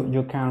then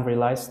you can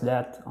realize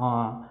that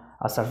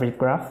as a Reeb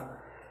graph,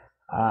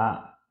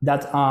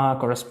 that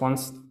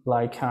corresponds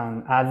like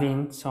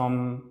adding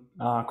some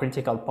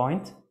critical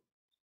point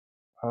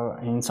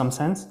in some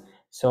sense.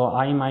 So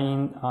I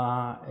imagine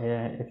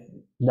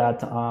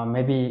that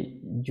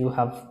maybe you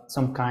have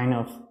some kind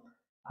of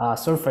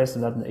surface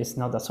that is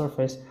not a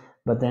surface,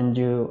 but then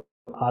you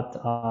add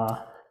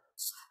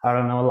I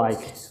don't know, like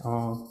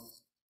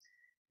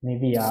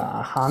maybe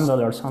a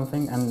handle or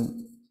something,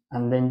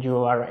 and then you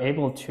are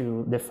able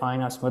to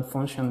define a smooth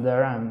function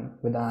there and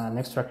with an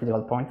extra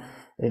critical point.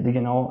 Do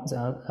you know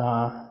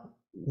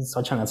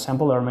such an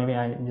example, or maybe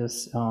I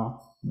just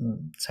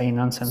say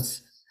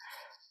nonsense?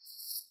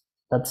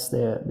 That's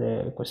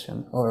the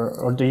question.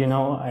 Or do you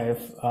know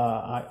if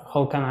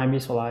how can I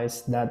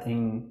visualize that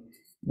in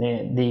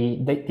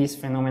this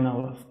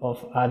phenomenon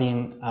of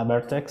adding a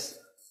vertex?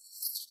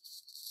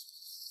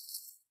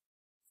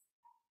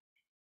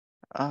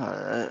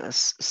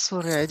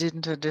 Sorry, I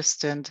didn't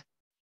understand.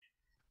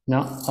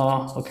 No.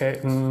 Oh, okay.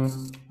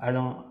 I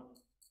don't.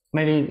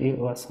 Maybe it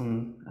was a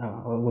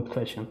good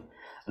question.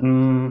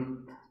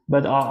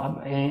 But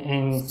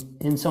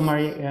in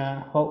summary,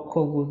 how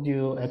would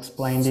you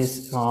explain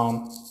this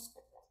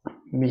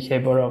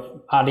behavior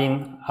of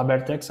adding a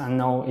vertex and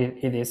now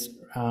it is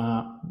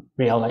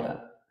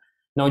real?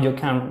 Now you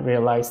can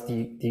realize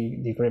the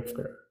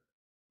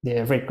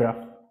Reeb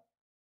graph.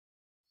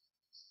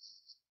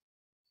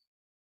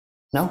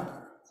 No.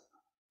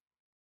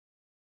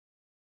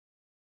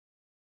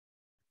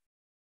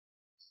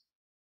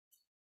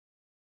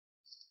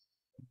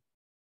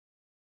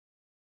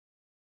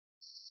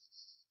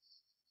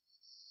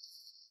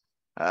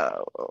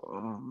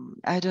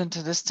 I don't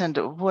understand.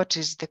 What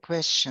is the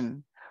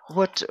question?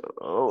 What?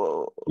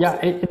 Yeah,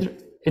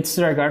 it's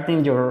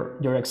regarding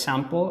your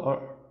example,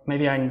 or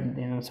maybe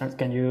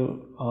can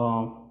you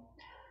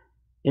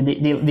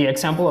the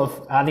example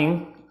of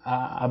adding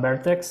a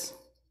vertex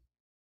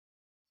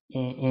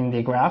in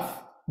the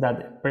graph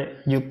that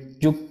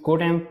you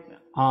couldn't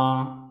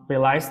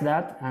realize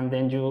that, and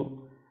then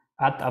you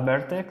add a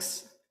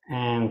vertex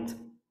and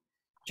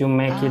you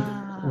make it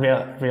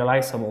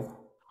realizable.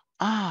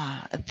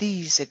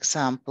 This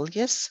example,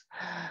 yes.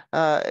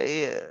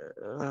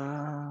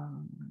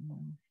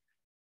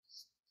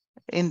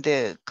 In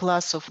the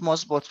class of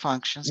Morse-Bott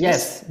functions.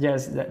 Yes,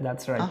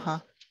 that's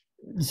right.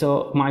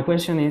 So my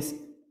question is,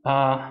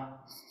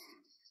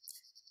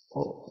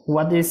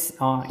 what is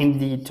in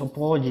the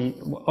topology?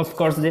 Of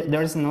course,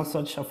 there is no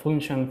such a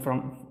function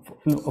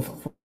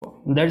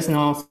there is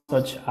no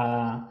such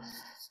a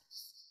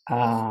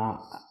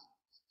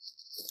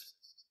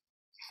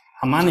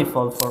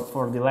manifold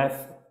for the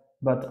left,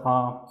 but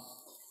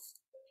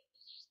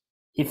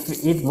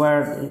if it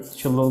were, it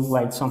should look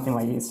like something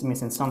like it's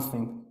missing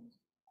something.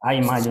 I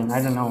imagine,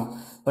 I don't know,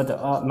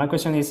 but my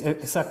question is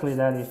exactly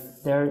that: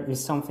 if there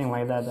is something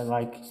like that,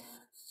 like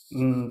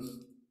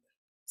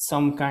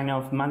some kind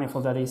of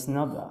manifold that is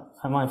not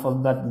a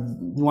manifold, but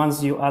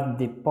once you add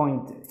the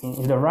point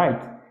in the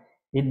right,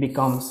 it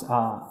becomes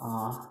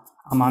a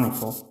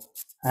manifold,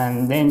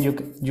 and then you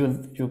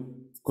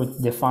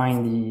could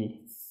define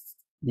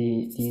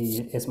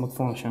the smooth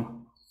function.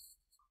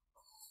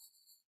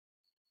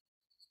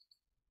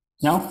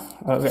 No,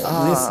 okay.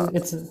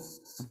 It's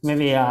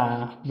maybe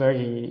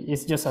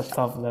it's just a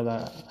thought that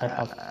I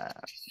have.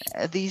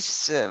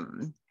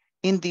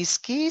 In this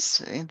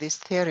case, in this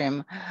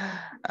theorem,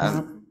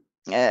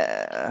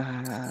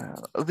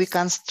 we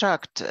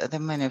construct the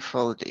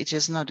manifold. It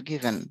is not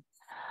given.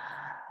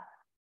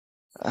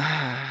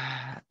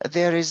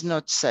 There is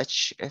not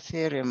such a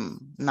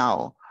theorem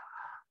now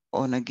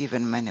on a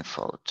given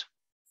manifold.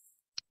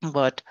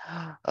 But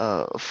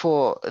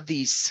for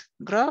this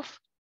graph,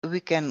 we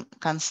can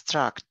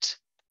construct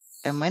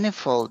a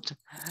manifold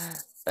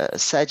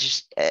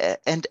such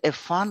and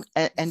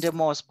a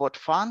Morse-Bott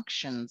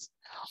functions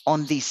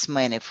on this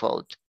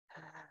manifold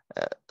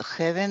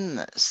having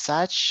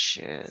such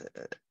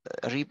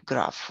Reeb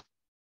graph.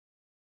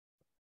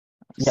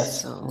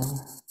 Yes.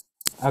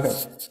 Okay.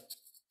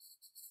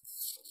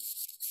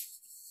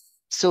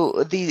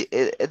 So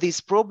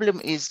this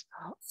problem is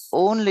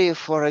only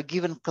for a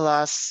given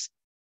class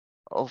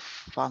of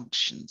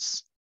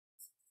functions.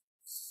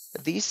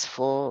 This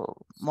for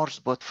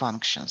Morse-Bott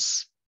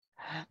functions,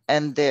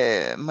 and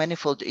the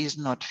manifold is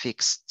not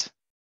fixed.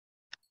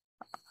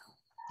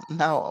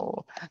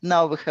 Now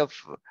we have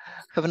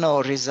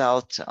no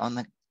result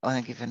on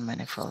a given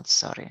manifold.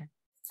 Sorry.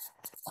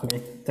 Okay.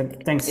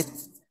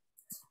 Thanks.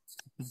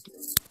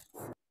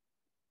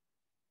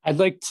 I'd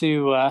like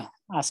to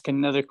ask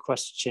another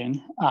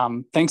question.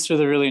 Thanks for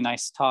the really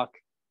nice talk.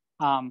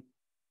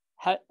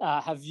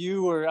 Have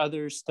you or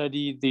others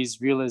studied these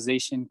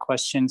realization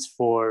questions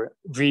for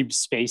Reeb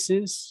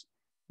spaces,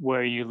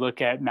 where you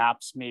look at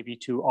maps maybe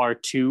to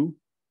R2,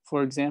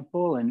 for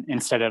example, and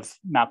instead of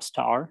maps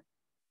to R?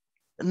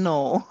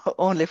 No,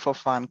 only for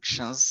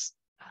functions.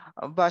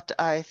 But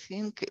I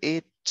think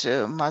it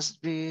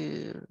must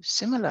be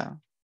similar.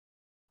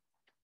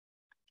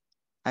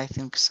 I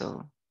think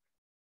so.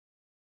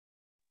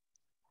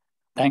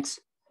 Thanks.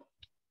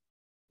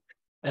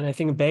 And I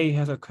think Bei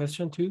has a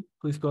question too.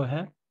 Please go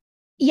ahead.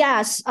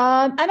 Yes,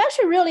 I'm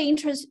actually really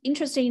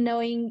interested in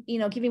knowing,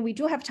 given we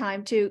do have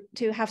time to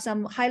have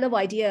some high-level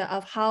idea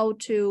of how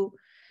to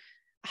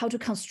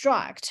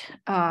construct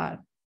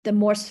the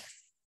Morse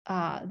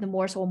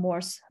or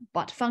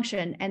Morse-Bott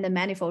function and the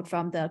manifold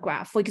from the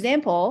graph. For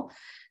example,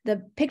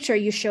 the picture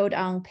you showed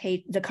on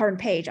the current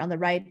page on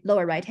the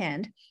lower right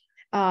hand,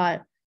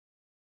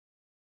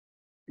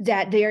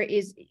 that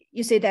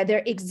you say that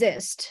there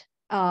exists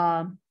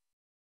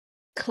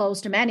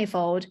closed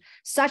manifold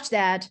such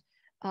that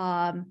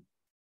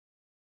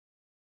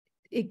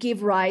it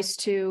gives rise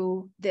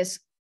to this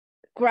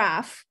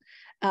graph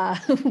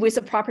with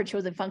a proper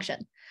chosen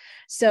function.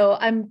 So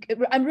I'm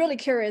really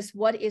curious,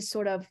 what is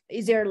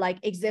there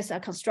exists a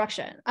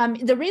construction?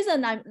 The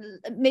reason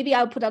maybe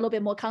I'll put a little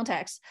bit more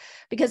context,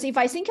 because if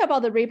I think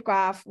about the Reeb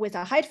graph with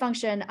a height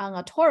function on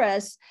a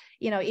torus,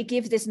 it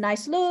gives this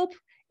nice loop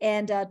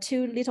and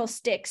two little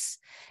sticks.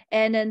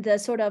 And then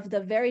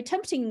the very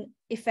tempting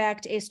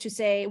effect is to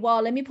say,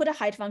 well, let me put a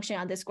height function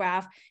on this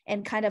graph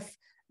and kind of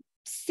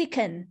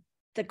thicken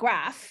the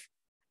graph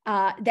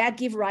that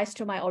give rise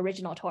to my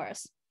original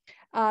torus.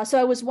 So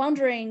I was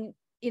wondering,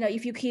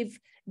 if you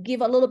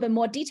give a little bit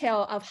more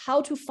detail of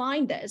how to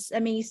find this. I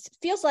mean, it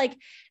feels like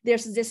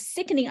there's this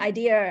sickening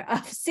idea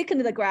of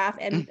thickening the graph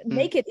and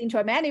make it into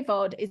a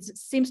manifold. It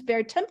seems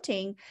very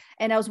tempting.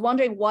 And I was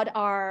wondering what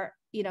are,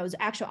 the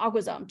actual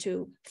algorithm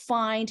to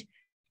find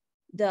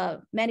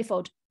the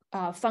manifold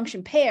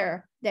function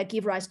pair that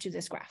give rise to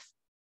this graph.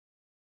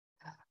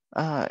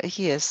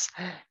 Yes,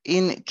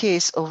 in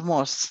case of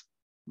Morse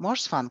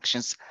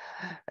functions,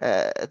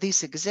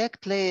 this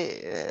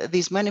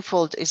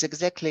manifold is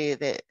exactly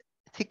the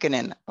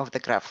thickening of the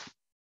graph.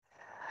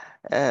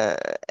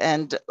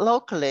 And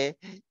locally,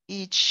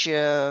 each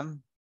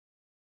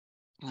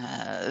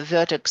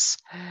vertex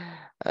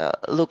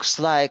looks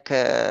like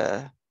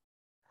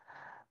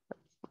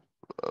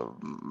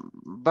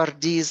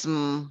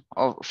Bardism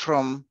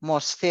from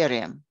Morse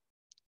theorem.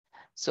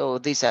 So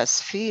these are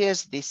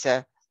spheres, these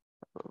are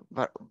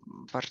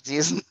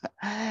Bardism.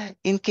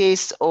 In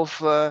case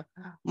of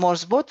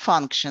Morse-Bott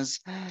functions,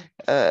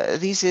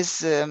 this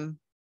is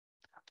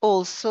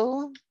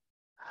also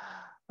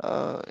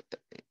a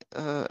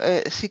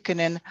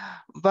thickening,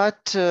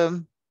 but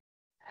a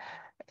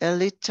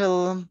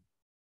little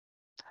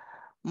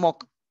more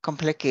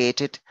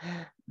complicated,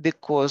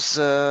 because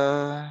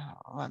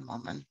one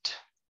moment.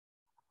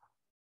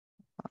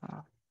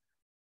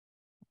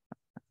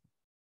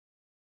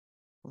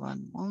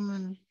 One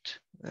moment,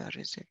 where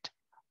is it?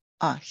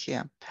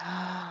 Here.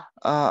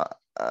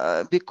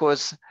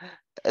 Because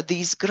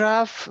this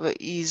graph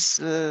is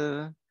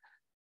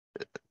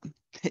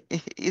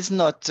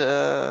not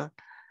at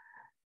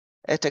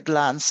a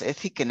glance a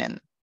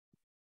thickening,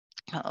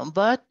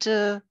 but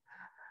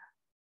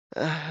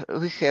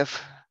we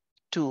have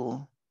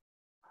two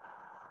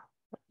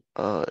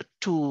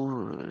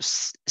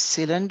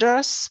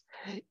cylinders.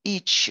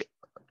 Each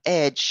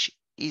edge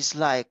is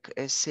like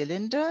a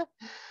cylinder,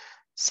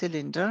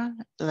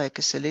 like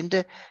a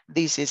cylinder.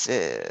 This is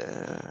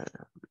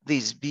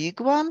this big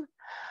one,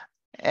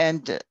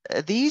 and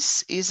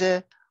this is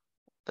a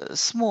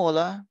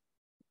smaller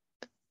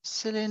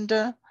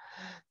cylinder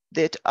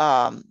that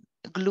are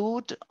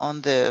glued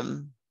on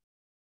the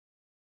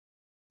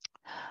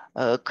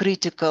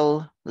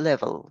critical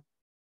level.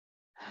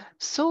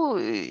 So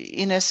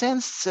in a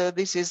sense,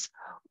 this is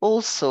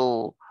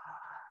also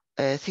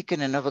a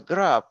thickening of a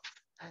graph,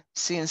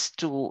 since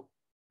to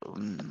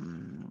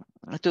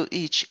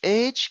each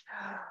edge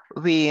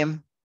we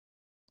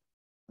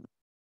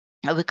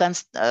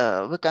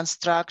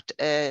construct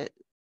a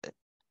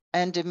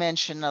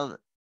n-dimensional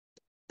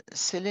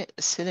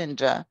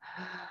cylinder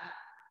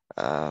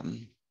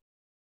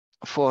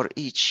for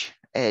each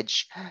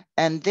edge,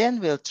 and then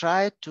we'll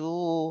try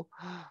to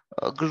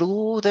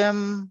glue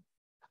them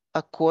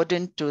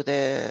according to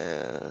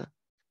the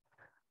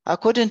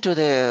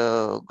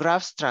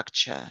graph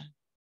structure.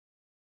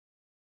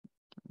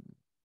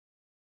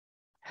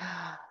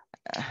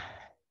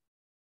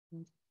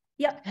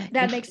 Yeah,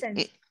 that makes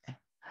sense.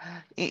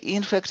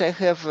 In fact, I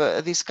have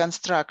this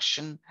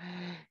construction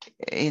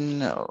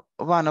in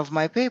one of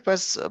my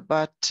papers,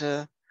 but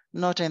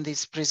not in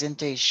this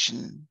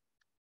presentation.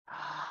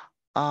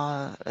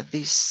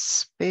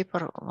 This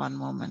paper, one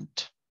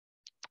moment.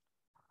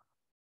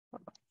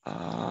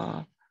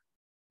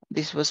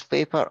 This was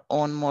paper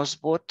on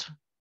Morse-Bott.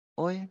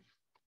 On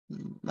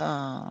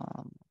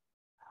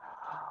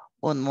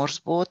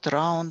Morse-Bott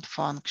round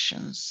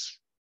functions.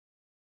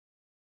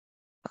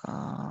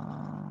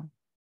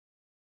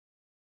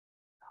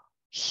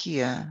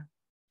 Here,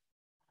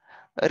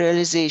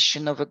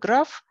 realization of a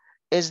graph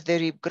as the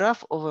Reeb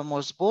graph of a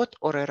Morse-Bott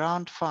or a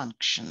round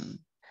function.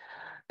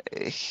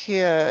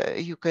 Here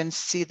you can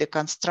see the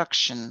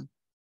construction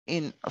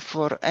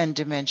for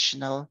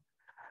n-dimensional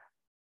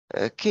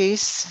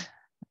case,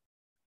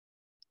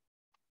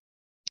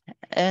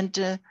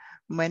 and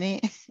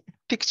many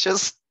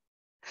pictures.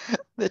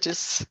 That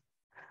is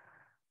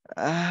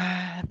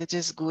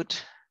good.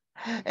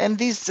 And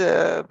this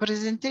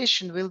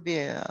presentation will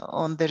be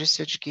on the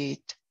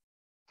ResearchGate.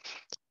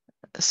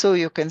 So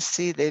you can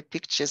see the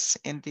pictures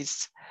in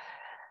this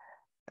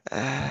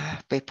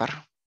paper.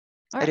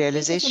 Right,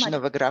 Realization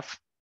of a graph.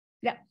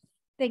 Yeah,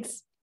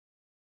 thanks.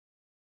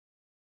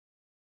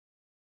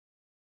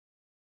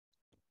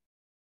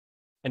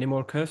 Any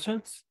more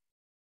questions?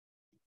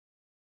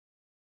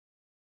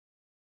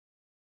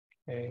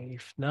 Okay,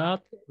 if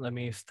not, let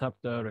me stop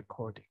the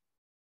recording.